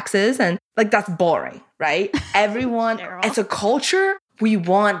my taxes and Like that's boring, right? Everyone, as a culture, we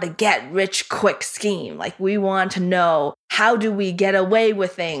want the get rich quick scheme. Like we want to know, how do we get away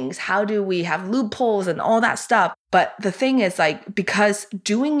with things? How do we have loopholes and all that stuff? But the thing is like, because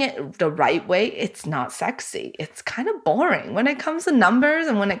doing it the right way, it's not sexy. It's kind of boring. When it comes to numbers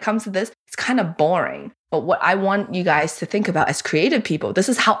and when it comes to this, it's kind of boring. But what I want you guys to think about as creative people, this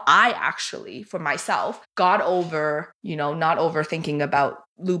is how I actually, for myself, got over, not overthinking about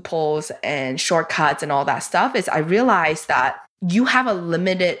loopholes and shortcuts and all that stuff, is I realized that you have a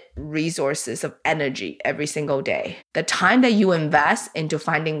limited resources of energy every single day. The time that you invest into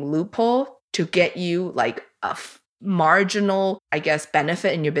finding loophole to get you like a marginal, I guess,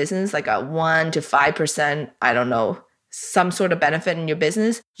 benefit in your business, like a 1 to 5%, I don't know, some sort of benefit in your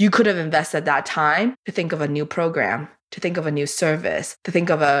business, you could have invested that time to think of a new program, to think of a new service, to think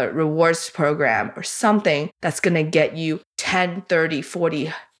of a rewards program or something that's going to get you 10, 30,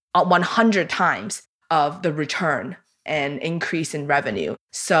 40, 100 times of the return and increase in revenue.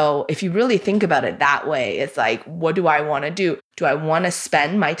 So if you really think about it that way, it's like, what do I want to do? Do I want to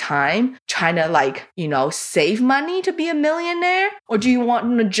spend my time trying to save money to be a millionaire? Or do you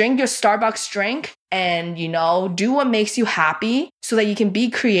want to drink your Starbucks drink and, do what makes you happy so that you can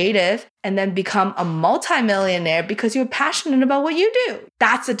be creative and then become a multimillionaire because you're passionate about what you do?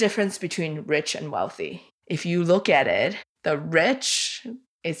 That's the difference between rich and wealthy. If you look at it, the rich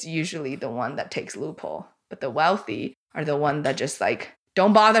is usually the one that takes loophole. But the wealthy are the one that just like,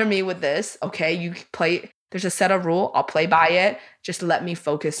 don't bother me with this. Okay, you play. There's a set of rule. I'll play by it. Just let me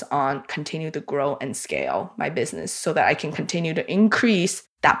focus on continue to grow and scale my business so that I can continue to increase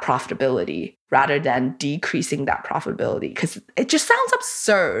that profitability rather than decreasing that profitability. Because it just sounds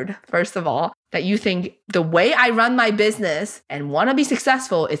absurd, first of all, that you think the way I run my business and want to be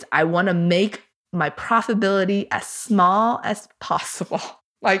successful is I want to make my profitability as small as possible.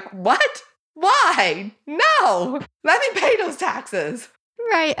 Like, what? Why? No, let me pay those taxes.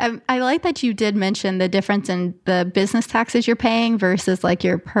 Right. I like that you did mention the difference in the business taxes you're paying versus like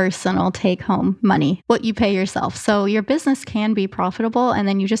your personal take home money, what you pay yourself. So your business can be profitable and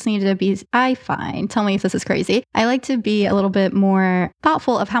then you just need to be, tell me if this is crazy. I like to be a little bit more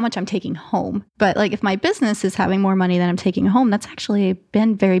thoughtful of how much I'm taking home. But like if my business is having more money than I'm taking home, that's actually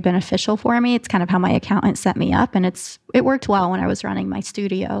been very beneficial for me. It's kind of how my accountant set me up and it worked well when I was running my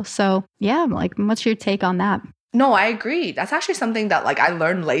studio. So yeah, like what's your take on that? No, I agree. That's actually something that I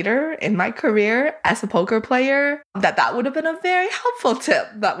learned later in my career as a poker player, that would have been a very helpful tip,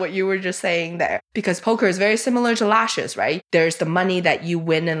 that what you were just saying there. Because poker is very similar to lashes, right? There's the money that you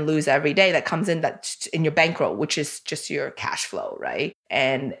win and lose every day that comes in that's in your bankroll, which is just your cash flow, right?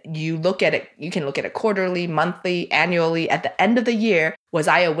 And you look at it, you can look at it quarterly, monthly, annually. At the end of the year, was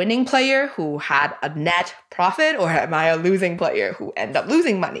I a winning player who had a net profit, or am I a losing player who ended up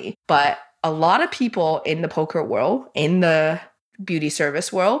losing money? But a lot of people in the poker world, in the beauty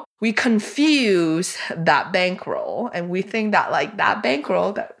service world, we confuse that bankroll and we think that that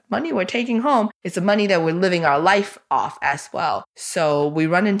bankroll, that money we're taking home, is the money that we're living our life off as well. So we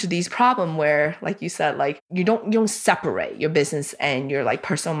run into these problems where, like you said, you don't separate your business and your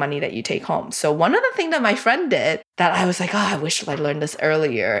personal money that you take home. So one of the things that my friend did that I was like, I wish I learned this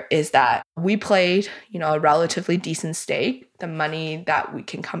earlier, is that we played, a relatively decent stake. The money that we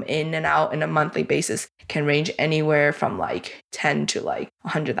can come in and out on a monthly basis can range anywhere from $10,000 to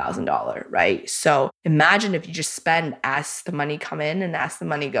 $100,000, right? So imagine if you just spend as the money come in and as the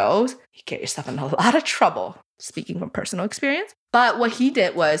money goes, you get yourself in a lot of trouble, speaking from personal experience. But what he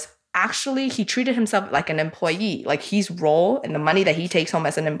did was, actually, he treated himself like an employee, like his role and the money that he takes home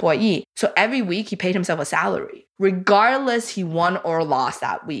as an employee. So every week he paid himself a salary, regardless he won or lost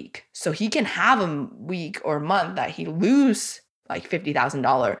that week. So he can have a week or a month that he lose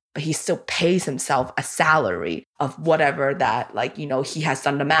 $50,000, but he still pays himself a salary of whatever that, he has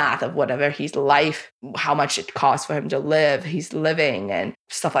done the math of whatever his life, how much it costs for him to live, he's living and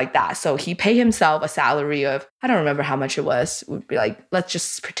stuff like that. So he paid himself a salary of, I don't remember how much it was. It would be let's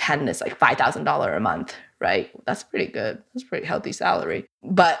just pretend it's $5,000 a month, right? That's pretty good. That's a pretty healthy salary.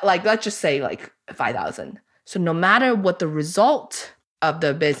 But let's just say $5,000. So no matter what the result of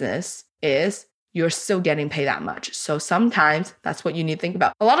the business is, you're still getting paid that much. So sometimes that's what you need to think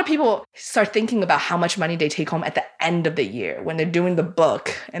about. A lot of people start thinking about how much money they take home at the end of the year when they're doing the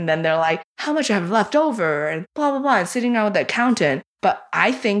book. And then they're like, how much I have left over and blah, blah, blah, and sitting down with the accountant. But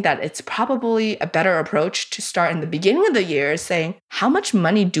I think that it's probably a better approach to start in the beginning of the year saying, how much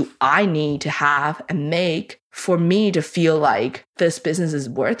money do I need to have and make for me to feel like this business is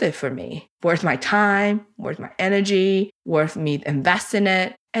worth it for me, worth my time, worth my energy, worth me invest in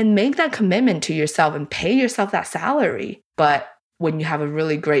it, and make that commitment to yourself and pay yourself that salary. But when you have a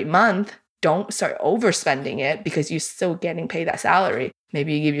really great month, don't start overspending it because you're still getting paid that salary.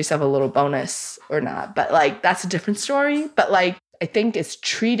 Maybe you give yourself a little bonus or not, but like that's a different story. But like I think it's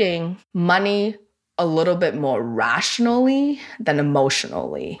treating money a little bit more rationally than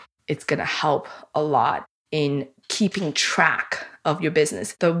emotionally. It's going to help a lot in keeping track of your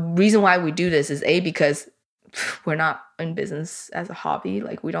business. The reason why we do this is because we're not in business as a hobby.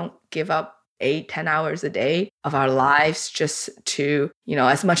 Like we don't give up 8-10 hours a day of our lives just to,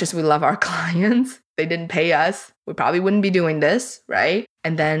 as much as we love our clients, they didn't pay us, we probably wouldn't be doing this, right?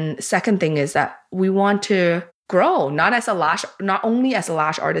 And then second thing is that we want to grow, not only as a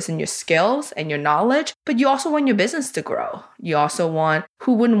lash artist in your skills and your knowledge, but you also want your business to grow. You also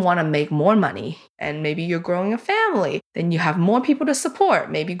who wouldn't want to make more money? And maybe you're growing a family, then you have more people to support,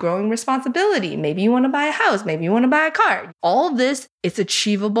 maybe growing responsibility, maybe you want to buy a house, maybe you want to buy a car. All of this, it's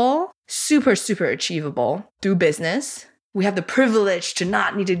achievable, super, super achievable through business. We have the privilege to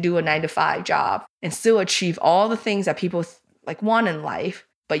not need to do a 9-to-5 job and still achieve all the things that people want in life.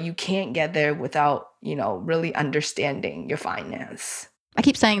 But you can't get there without, really understanding your finance. I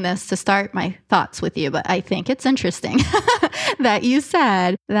keep saying this to start my thoughts with you, but I think it's interesting that you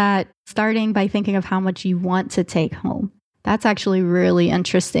said that starting by thinking of how much you want to take home. That's actually really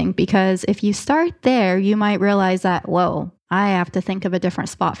interesting because if you start there, you might realize that, whoa, I have to think of a different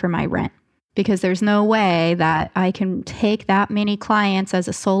spot for my rent. Because there's no way that I can take that many clients as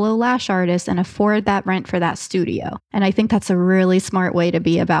a solo lash artist and afford that rent for that studio. And I think that's a really smart way to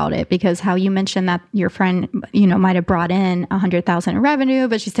be about it, because how you mentioned that your friend, might have brought in $100,000 in revenue,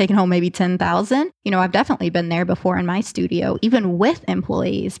 but she's taken home maybe $10,000. I've definitely been there before in my studio, even with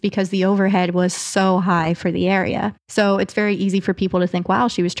employees, because the overhead was so high for the area. So it's very easy for people to think, wow,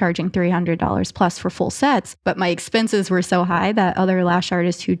 she was charging $300 plus for full sets. But my expenses were so high that other lash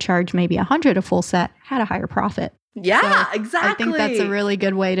artists who charge maybe $100 a full set had a higher profit. Yeah, so exactly. I think that's a really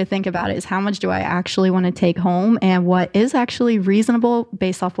good way to think about it, is how much do I actually want to take home and what is actually reasonable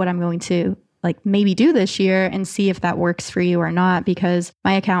based off what I'm going to maybe do this year, and see if that works for you or not. Because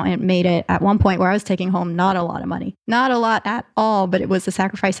my accountant made it at one point where I was taking home not a lot of money, not a lot at all, but it was a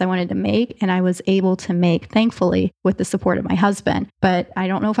sacrifice I wanted to make, and I was able to make, thankfully, with the support of my husband. But I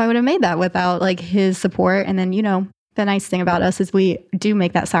don't know if I would have made that without his support. And then, the nice thing about us is we do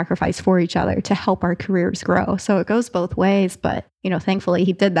make that sacrifice for each other to help our careers grow. So it goes both ways. But, thankfully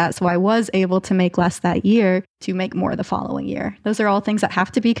he did that. So I was able to make less that year to make more the following year. Those are all things that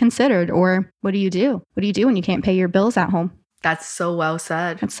have to be considered. Or what do you do? What do you do when you can't pay your bills at home? That's so well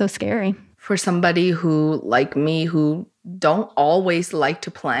said. That's so scary. For somebody who, like me, who don't always like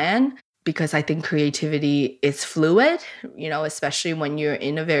to plan, because I think creativity is fluid, especially when you're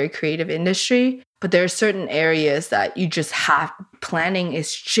in a very creative industry. But there are certain areas that you just have, planning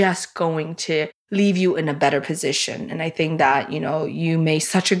is just going to leave you in a better position. And I think that, you made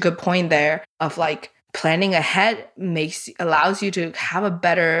such a good point there of planning ahead allows you to have a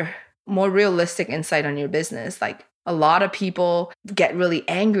better, more realistic insight on your business. A lot of people get really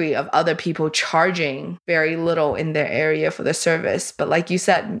angry of other people charging very little in their area for the service. But like you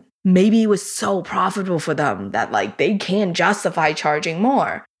said, maybe it was so profitable for them that they can't justify charging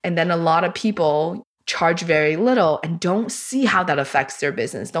more. And then a lot of people charge very little and don't see how that affects their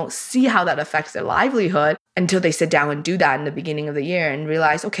business, don't see how that affects their livelihood until they sit down and do that in the beginning of the year and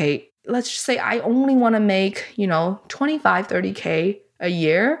realize, okay, let's just say I only want to make, 25, 30K a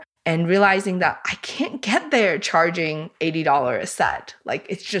year. And realizing that I can't get there charging $80 a set.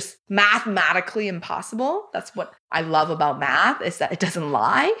 It's just mathematically impossible. That's what I love about math, is that it doesn't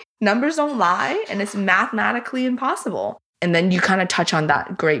lie. Numbers don't lie, and it's mathematically impossible. And then you kind of touch on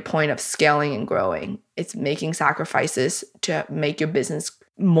that great point of scaling and growing. It's making sacrifices to make your business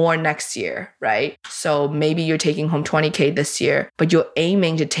more next year, right? So maybe you're taking home 20K this year, but you're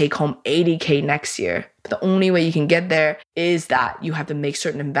aiming to take home 80K next year. But the only way you can get there is that you have to make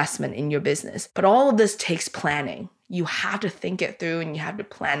certain investment in your business. But all of this takes planning. You have to think it through and you have to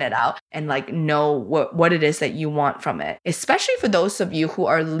plan it out and know what it is that you want from it. Especially for those of you who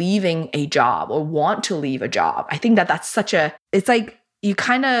are leaving a job or want to leave a job. I think that that's it's you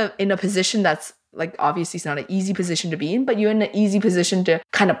kind of in a position that's obviously it's not an easy position to be in, but you're in an easy position to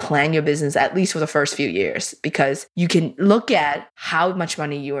kind of plan your business, at least for the first few years, because you can look at how much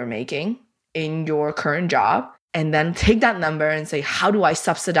money you are making in your current job and then take that number and say, how do I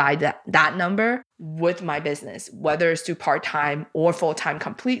subsidize that number with my business, whether it's through part-time or full-time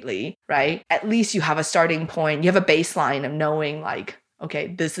completely, right? At least you have a starting point. You have a baseline of knowing okay,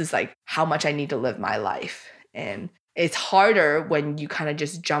 this is how much I need to live my life. And it's harder when you kind of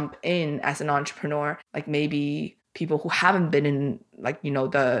just jump in as an entrepreneur, maybe people who haven't been in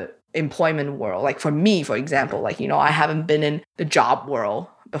the employment world. For me, for example, I haven't been in the job world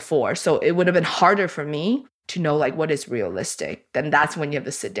before. So it would have been harder for me to know like what is realistic. Then that's when you have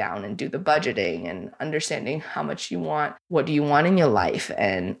to sit down and do the budgeting and understanding how much you want, what do you want in your life,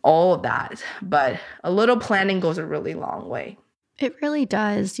 and all of that. But a little planning goes a really long way. It really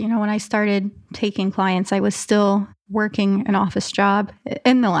does. You know, when I started taking clients, I was still working an office job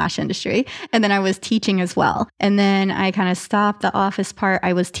in the lash industry. And then I was teaching as well. And then I kind of stopped the office part.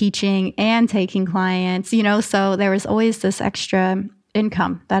 I was teaching and taking clients, you know, so there was always this extra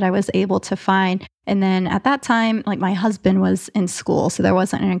income that I was able to find. And then at that time, like my husband was in school, so there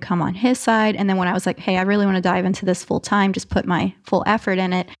wasn't an income on his side. And then when I was like, hey, I really want to dive into this full time, just put my full effort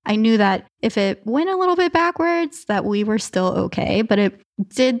in it, I knew that if it went a little bit backwards, that we were still okay. But it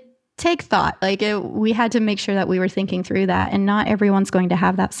did take thought. We had to make sure that we were thinking through that. And not everyone's going to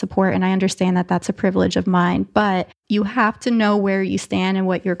have that support. And I understand that that's a privilege of mine. But you have to know where you stand and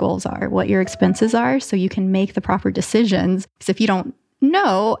what your goals are, what your expenses are, so you can make the proper decisions. Because if you don't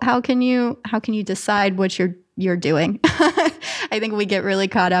know, how can you decide what you're doing? I think we get really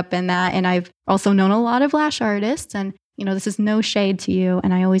caught up in that. And I've also known a lot of lash artists, and you know, this is no shade to you,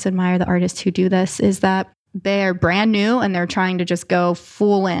 and I always admire the artists who do this, is that they're brand new and they're trying to just go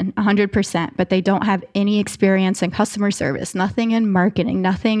full in 100%, but they don't have any experience in customer service, nothing in marketing,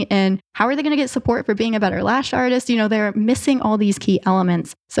 nothing in how are they going to get support for being a better lash artist? You know, they're missing all these key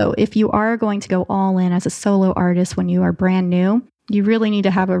elements. So if you are going to go all in as a solo artist when you are brand new, you really need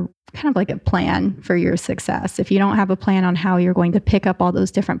to have a kind of like a plan for your success. If you don't have a plan on how you're going to pick up all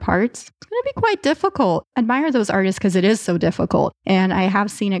those different parts, it's going to be quite difficult. Admire those artists because it is so difficult. And I have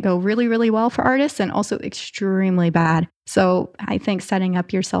seen it go really, really well for artists and also extremely bad. So I think setting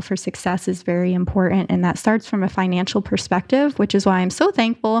up yourself for success is very important. And that starts from a financial perspective, which is why I'm so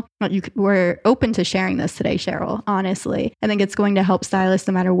thankful that you were open to sharing this today, Cheryl. Honestly, I think it's going to help stylists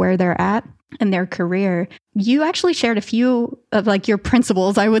no matter where they're at in their career. You actually shared a few of like your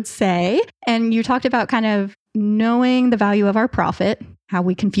principles, I would say, and you talked about kind of knowing the value of our profit, how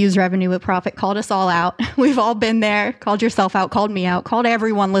we confuse revenue with profit, called us all out. We've all been there, called yourself out, called me out, called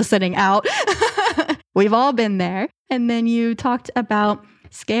everyone listening out. We've all been there. And then you talked about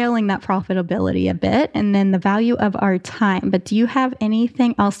scaling that profitability a bit, and then the value of our time. But do you have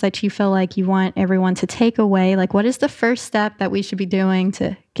anything else that you feel like you want everyone to take away? Like, what is the first step that we should be doing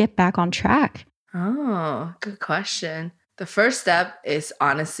to get back on track? Oh, good question. The first step is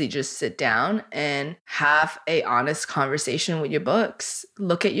honestly just sit down and have a honest conversation with your books.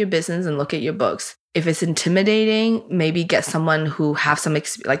 Look at your business and look at your books. If it's intimidating, maybe get someone who have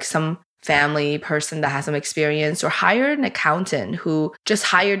some family person that has some experience, or hire an accountant who just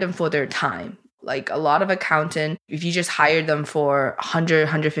hire them for their time. Like a lot of accountant, if you just hire them for $100,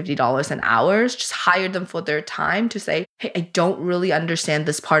 $150 an hour, just hire them for their time to say, hey, I don't really understand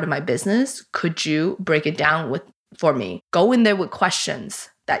this part of my business. Could you break it down for me? Go in there with questions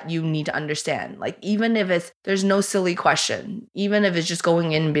that you need to understand. Like even if there's no silly question, even if it's just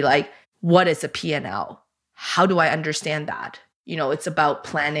going in and be like, what is a P&L? How do I understand that? You know, it's about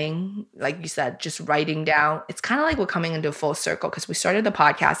planning, like you said, just writing down. It's kind of like we're coming into a full circle because we started the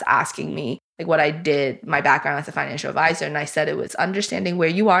podcast asking me like what I did, my background as a financial advisor. And I said it was understanding where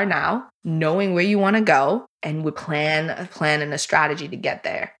you are now, knowing where you want to go, and we plan and a strategy to get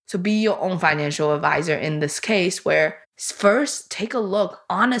there. So be your own financial advisor in this case, where first take a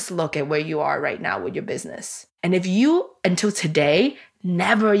honest look at where you are right now with your business. And if you, until today,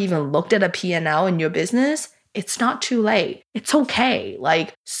 never even looked at a P&L in your business, it's not too late. It's okay.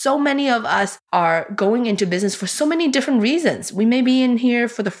 Like so many of us are going into business for so many different reasons. We may be in here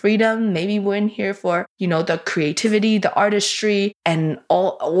for the freedom. Maybe we're in here for, the creativity, the artistry, and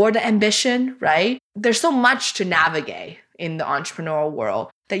or the ambition, right? There's so much to navigate in the entrepreneurial world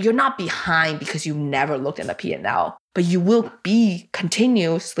that you're not behind because you never looked at a P&L, but you will be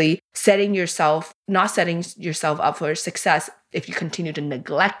continuously not setting yourself up for success if you continue to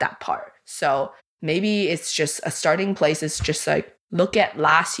neglect that part. So maybe it's just a starting place is just like look at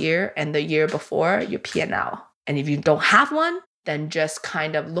last year and the year before your P&L. And if you don't have one, then just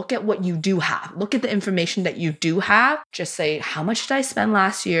kind of look at what you do have. Look at the information that you do have. Just say, how much did I spend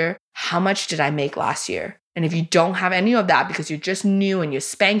last year? How much did I make last year? And if you don't have any of that because you're just new and you're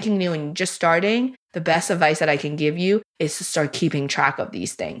spanking new and you're just starting, the best advice that I can give you is to start keeping track of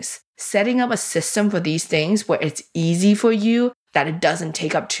these things. Setting up a system for these things where it's easy for you, that it doesn't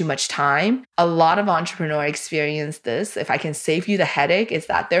take up too much time. A lot of entrepreneurs experience this. If I can save you the headache, is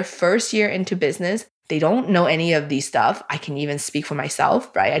that their first year into business, they don't know any of these stuff. I can even speak for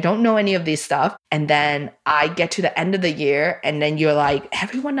myself, right? I don't know any of these stuff. And then I get to the end of the year and then you're like,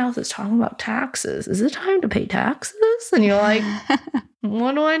 everyone else is talking about taxes. Is it time to pay taxes? And you're like,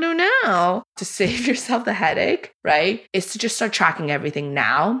 what do I do now? To save yourself the headache, right? Is to just start tracking everything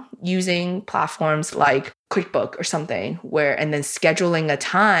now using platforms like QuickBooks or something and then scheduling a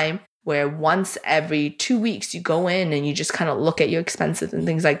time where once every 2 weeks you go in and you just kind of look at your expenses and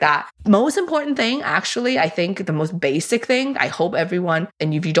things like that. Most important thing, actually, I think the most basic thing, I hope everyone,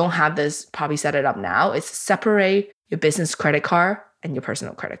 and if you don't have this, probably set it up now, is separate your business credit card and your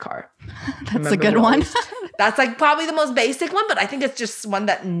personal credit card. That's a good one. That's like probably the most basic one, but I think it's just one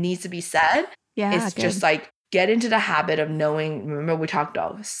that needs to be said. Yeah, it's good. Just like get into the habit of knowing, remember we talked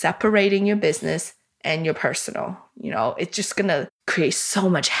about separating your business and your personal, it's just going to create so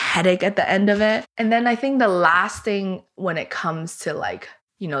much headache at the end of it. And then I think the last thing when it comes to like,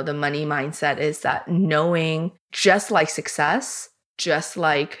 the money mindset is that knowing just like success, just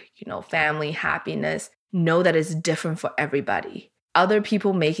like, family happiness, know that it's different for everybody. Other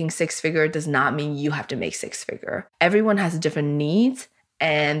people making 6-figure does not mean you have to make 6-figure. Everyone has different needs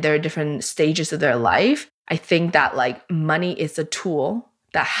and there are different stages of their life. I think that like money is a tool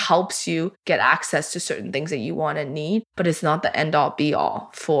that helps you get access to certain things that you want and need, but it's not the end all be all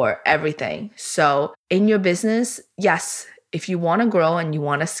for everything. So in your business, yes, if you want to grow and you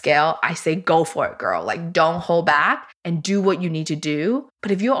want to scale, I say go for it, girl. Like don't hold back and do what you need to do.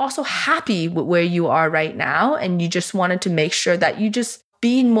 But if you're also happy with where you are right now and you just wanted to make sure that you just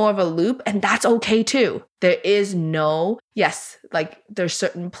be in more of a loop, and that's okay too. There is there's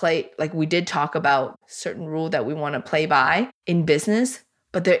certain like we did talk about certain rule that we want to play by in business,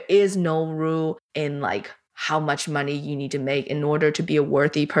 but there is no rule in like how much money you need to make in order to be a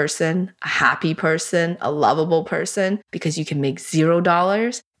worthy person, a happy person, a lovable person, because you can make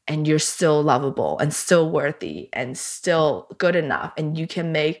 $0 and you're still lovable and still worthy and still good enough. And you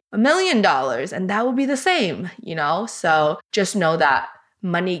can make $1 million and that will be the same, So just know that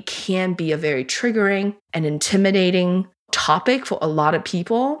money can be a very triggering and intimidating topic for a lot of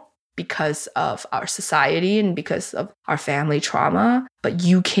people because of our society and because of our family trauma. But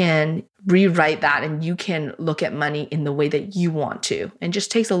you can rewrite that and you can look at money in the way that you want to. And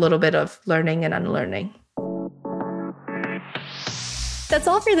just takes a little bit of learning and unlearning. That's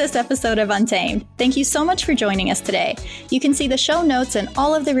all for this episode of Untamed. Thank you so much for joining us today. You can see the show notes and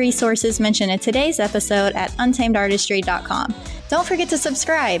all of the resources mentioned in today's episode at untamedartistry.com. Don't forget to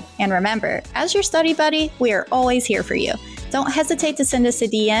subscribe. And remember, as your study buddy, we are always here for you. Don't hesitate to send us a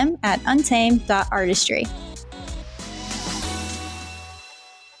DM at untamed.artistry.